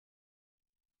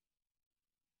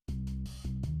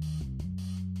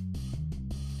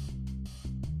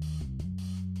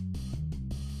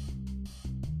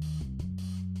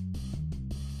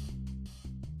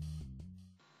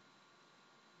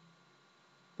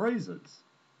Phrases.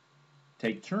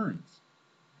 Take turns.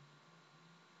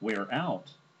 Wear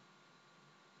out.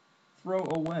 Throw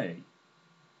away.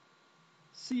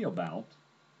 See about.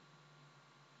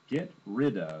 Get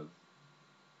rid of.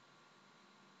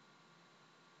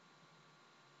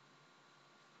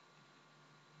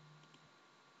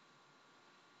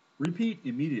 Repeat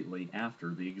immediately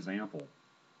after the example.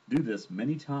 Do this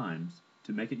many times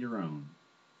to make it your own.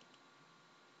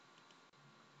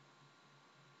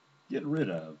 Get rid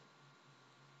of.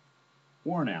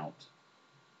 Worn out.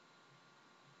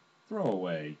 Throw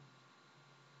away.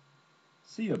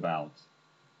 See about.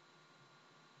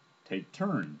 Take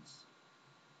turns.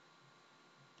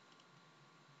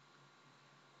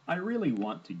 I really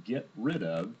want to get rid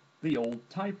of the old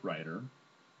typewriter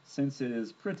since it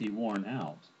is pretty worn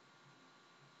out.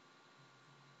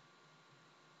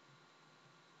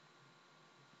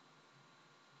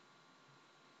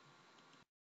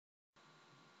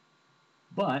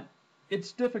 But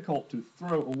it's difficult to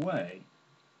throw away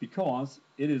because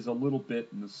it is a little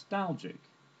bit nostalgic.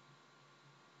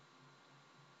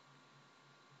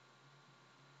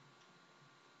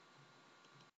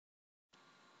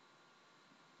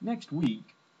 Next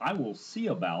week, I will see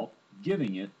about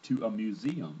giving it to a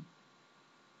museum.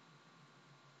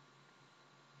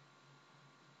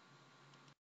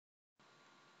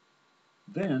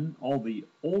 Then all the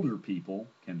older people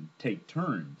can take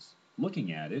turns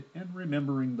looking at it and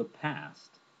remembering the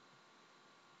past.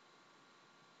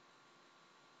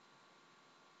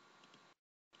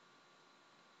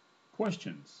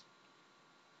 Questions.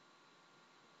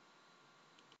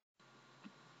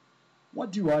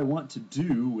 What do I want to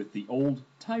do with the old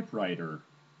typewriter?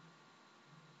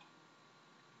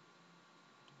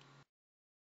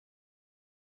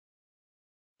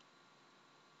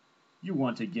 You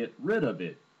want to get rid of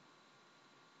it.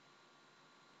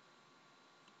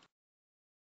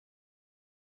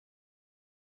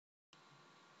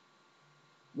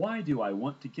 Why do I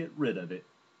want to get rid of it?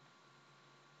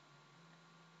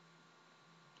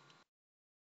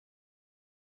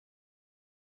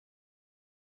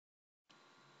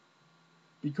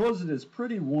 Because it is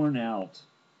pretty worn out.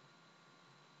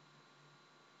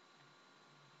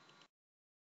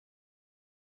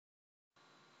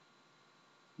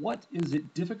 What is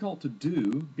it difficult to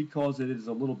do because it is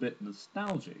a little bit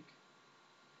nostalgic?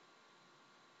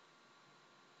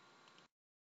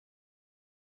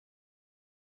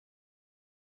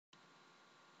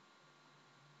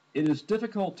 It is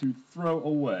difficult to throw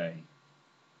away.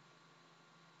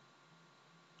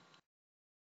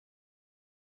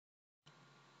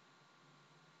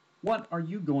 What are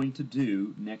you going to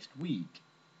do next week?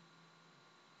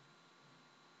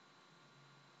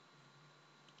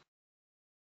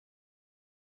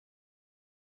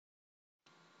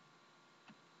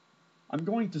 I'm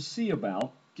going to see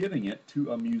about giving it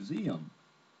to a museum.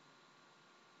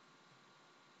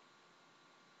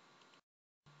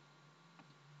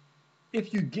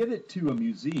 If you give it to a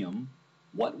museum,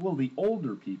 what will the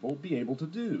older people be able to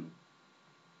do?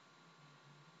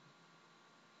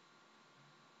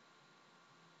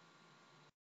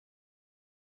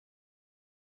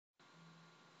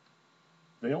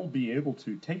 They'll be able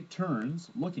to take turns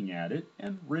looking at it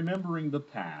and remembering the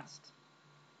past.